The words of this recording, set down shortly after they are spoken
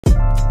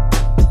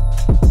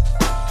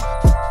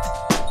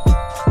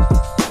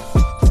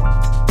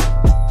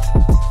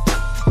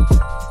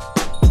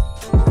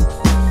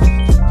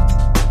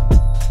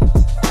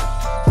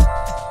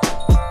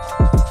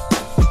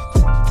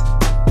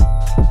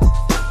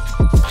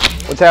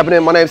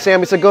happening? My name is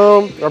Sammy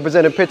Sagum,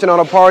 representing Pitching on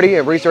a Party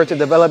and Research and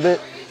Development.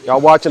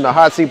 Y'all watching the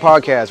Hot Seat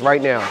Podcast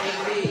right now.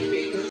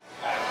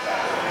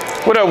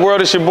 What up,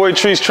 world? It's your boy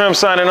Trees Trim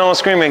signing on,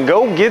 screaming,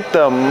 go get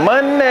the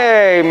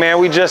money. Man,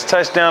 we just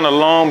touched down to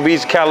Long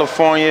Beach,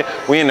 California.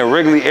 We in the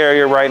Wrigley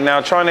area right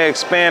now, trying to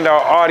expand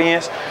our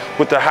audience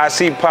with the Hot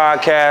Seat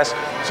Podcast.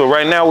 So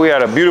right now we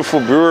at a beautiful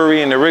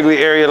brewery in the Wrigley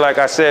area. Like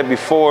I said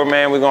before,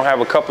 man, we're gonna have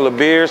a couple of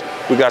beers.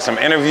 We got some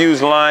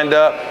interviews lined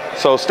up.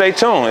 So stay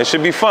tuned, it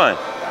should be fun.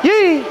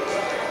 Yee!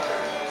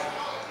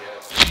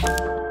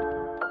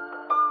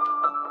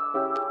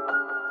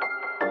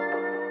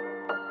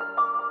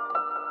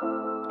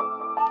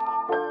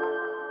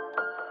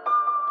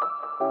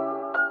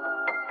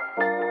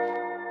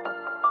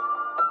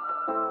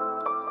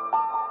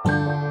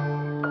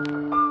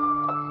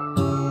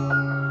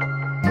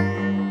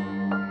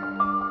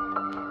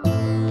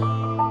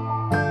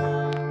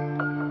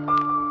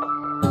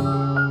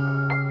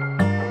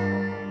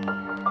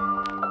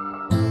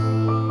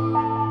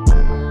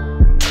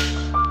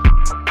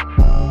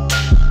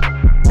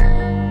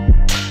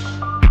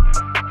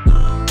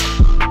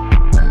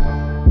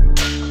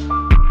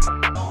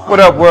 What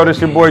up, world? It's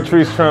your boy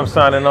Trees Trim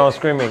signing on,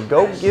 screaming,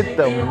 go get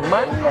the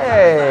money.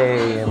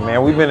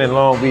 Man, we've been in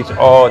Long Beach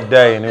all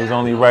day, and it was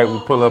only right we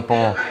pull up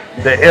on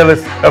the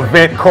illest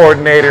event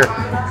coordinator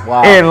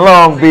in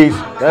Long Beach.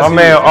 My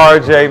man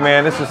RJ,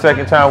 man. This is the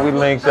second time we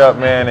linked up,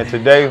 man, and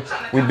today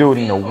we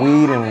doing the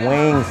weed and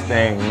wings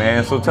thing,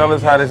 man. So tell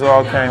us how this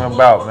all came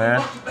about,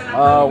 man.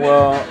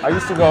 Well, I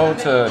used to go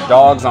to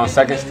Dogs on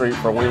 2nd Street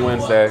for Wing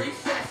Wednesday,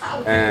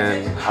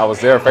 and I was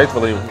there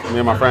faithfully. Me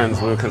and my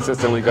friends, we would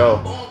consistently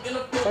go.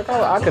 It's like,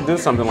 oh, I could do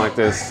something like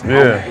this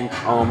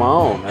on my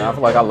own. And I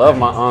feel like I love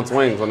my aunt's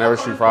wings whenever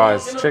she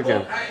fries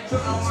chicken.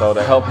 So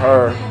to help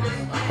her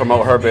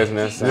promote her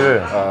business and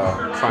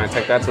try and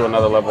take that to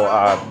another level,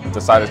 I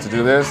decided to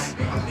do this.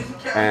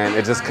 And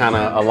it just kind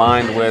of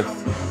aligned with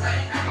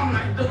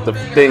the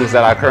things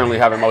that I currently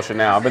have in motion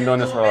now. I've been doing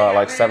this for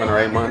like 7 or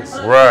 8 months.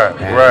 Right,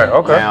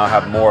 okay. Now I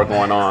have more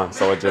going on,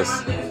 so it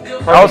just...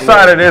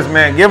 Outside of this,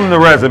 man, give them the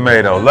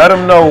resume, though. Let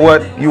them know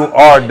what you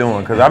are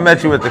doing, because I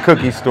met you at the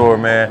cookie store,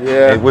 man.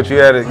 Yeah. Which you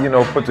had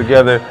to, put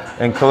together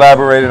and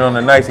collaborated on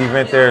a nice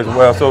event there as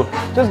well. So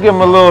just give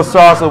them a little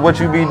sauce of what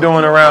you be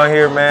doing around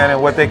here, man,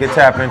 and what they can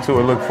tap into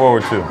and look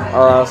forward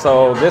to.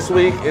 So this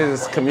week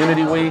is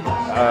Community Week.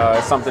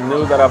 It's something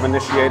new that I've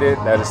initiated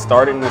that is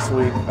starting this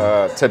week,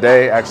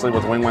 today, actually,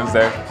 with Wing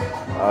Wednesday.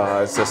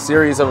 It's a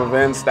series of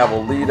events that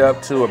will lead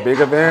up to a big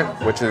event,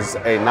 which is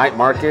a night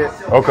market.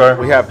 Okay.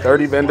 We have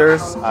 30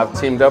 vendors. I've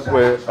teamed up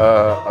with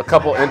a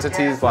couple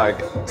entities like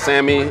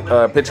Sammy,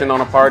 Pitching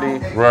on a Party.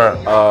 Right.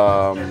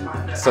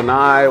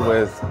 Sanai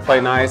with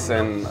Play Nice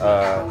and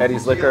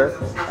Eddie's Liquor.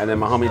 And then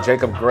my homie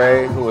Jacob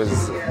Gray, who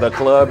is the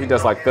club. He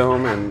does like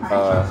film, and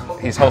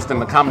he's hosting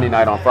the comedy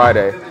night on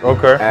Friday.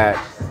 Okay. At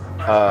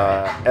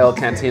El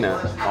Cantina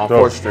on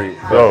 4th Street.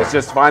 It's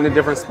just finding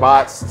different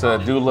spots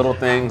to do little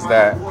things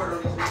that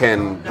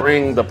can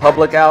bring the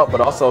public out, but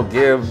also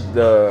give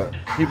the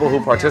people who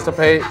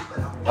participate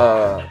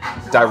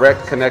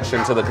direct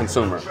connection to the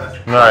consumer.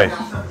 Nice.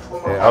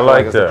 Yeah, I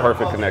like it's that. a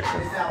perfect connection.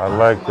 I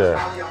like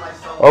that.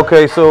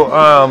 Okay, so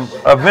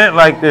event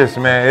like this,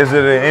 man, is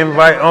it an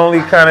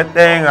invite-only kind of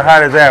thing, or how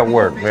does that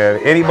work, man?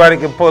 Anybody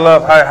can pull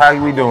up. How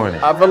are we doing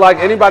it? I feel like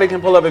anybody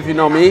can pull up if you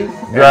know me.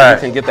 Right. You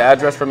can get the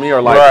address from me,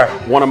 or like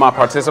one of my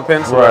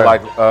participants. Or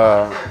like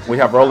we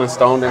have Rolling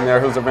Stone in there,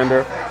 who's a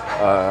vendor.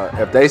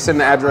 If they send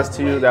the address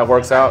to you, that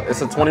works out.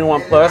 It's a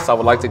 21 plus. I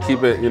would like to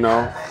keep it,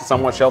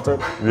 somewhat sheltered.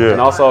 Yeah.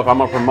 And also, if I'm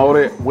gonna promote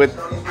it with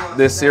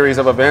this series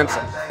of events,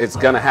 it's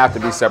gonna have to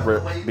be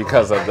separate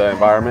because of the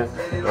environment.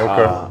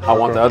 Okay. I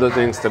want the other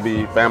things to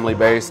be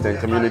family-based and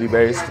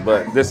community-based,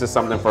 but this is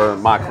something for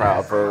my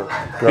crowd, for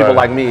people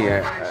like me,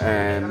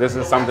 and this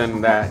is something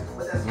that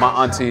my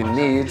auntie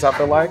needs, I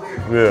feel like,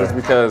 just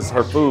because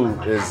her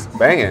food is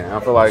banging. I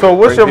feel like. So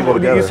what's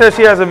you said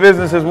she has a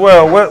business as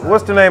well.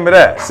 What's the name of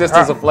that?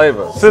 Sisters of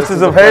Flavor.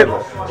 Sisters of Flavor.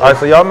 All right,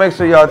 so y'all make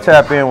sure y'all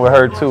tap in with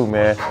her too,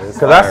 man.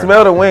 Because I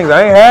smell the wings.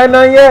 I ain't had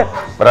none yet,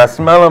 but I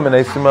smell them and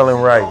they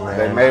smelling right, man.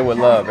 They made with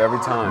love every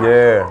time.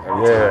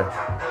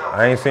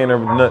 I ain't seen her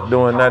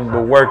doing nothing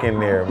but work in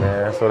there,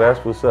 man. So that's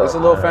what's up. It's a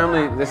little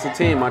family. It's a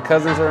team. My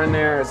cousins are in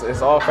there.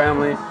 It's all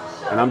family.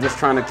 And I'm just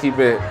trying to keep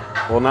it,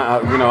 well,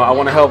 not, I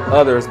want to help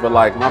others, but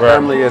like my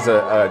family is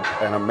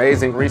an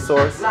amazing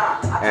resource,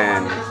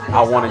 and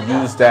I want to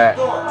use that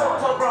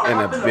in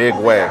a big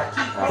way.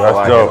 I feel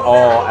like in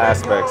all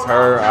aspects.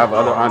 I have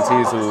other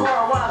aunties who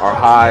are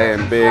high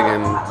and big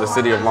in the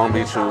city of Long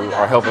Beach who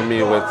are helping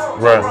me with,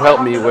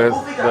 help me with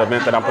the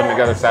event that I'm putting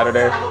together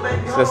Saturday.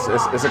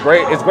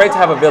 It's great to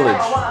have a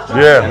village.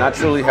 Yeah. And I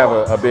truly have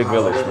a big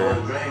village,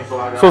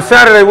 man. So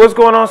Saturday, what's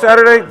going on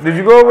Saturday? Did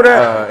you go over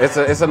that?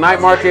 It's a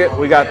night market.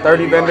 We got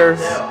 30 vendors.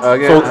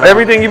 So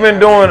everything you've been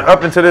doing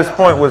up until this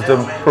point was to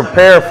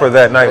prepare for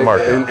that night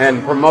market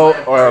and promote,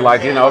 or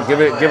like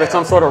give it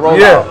some sort of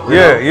rollout.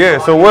 Yeah.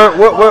 So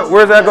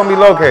where's that going to be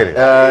located?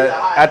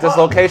 At this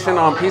location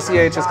on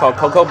PCH, it's called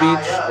Coco Mexico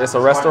Beach. It's a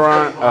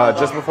restaurant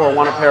just before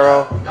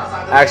Juanapero.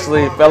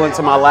 Actually fell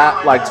into my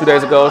lap like 2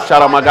 days ago.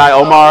 Shout out my guy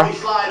Omar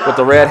with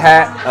the red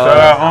hat. Shout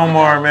out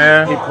Omar,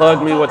 man. He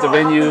plugged me with the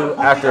venue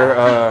after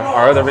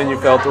our other venue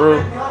fell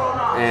through,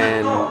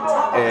 and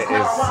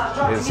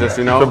it's just,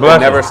 you know, it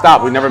never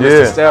stopped. We never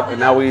missed a step, and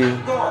now we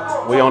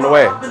on the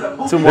way.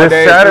 2 more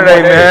days. This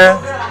Saturday,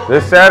 man.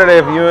 This Saturday,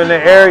 if you're in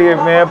the area,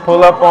 man,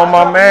 pull up on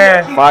my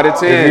man. 5 to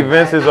 10. His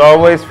events is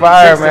always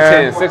fire,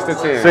 6 to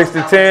 10. 6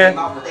 to 10.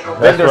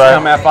 Vendors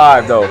come at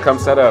 5 though. Come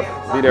set up.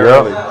 Be there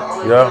early.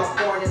 Yep.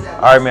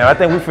 All right, man. I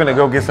think we finna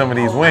go get some of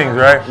these wings,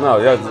 right? No,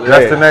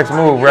 that's the next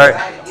move, right?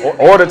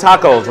 Or the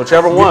tacos,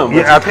 whichever one.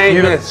 Yeah, you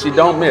can't miss. She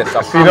don't miss.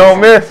 She don't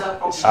miss.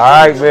 All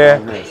right,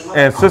 man.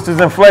 And Sisters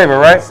in Flavor,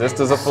 right?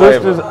 Sisters of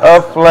Flavor. Sisters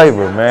of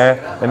Flavor, man.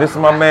 And this is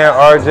my man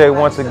RJ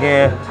once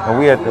again, and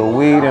we at the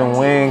Weed and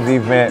Wings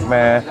event,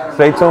 man.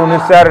 Stay tuned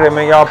this Saturday,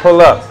 man. Y'all pull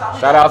up.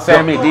 Shout out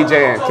Sammy,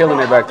 DJing, killing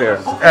it back there.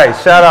 Hey,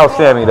 shout out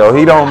Sammy though.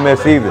 He don't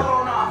miss either.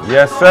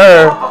 Yes,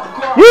 sir.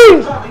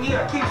 Yee!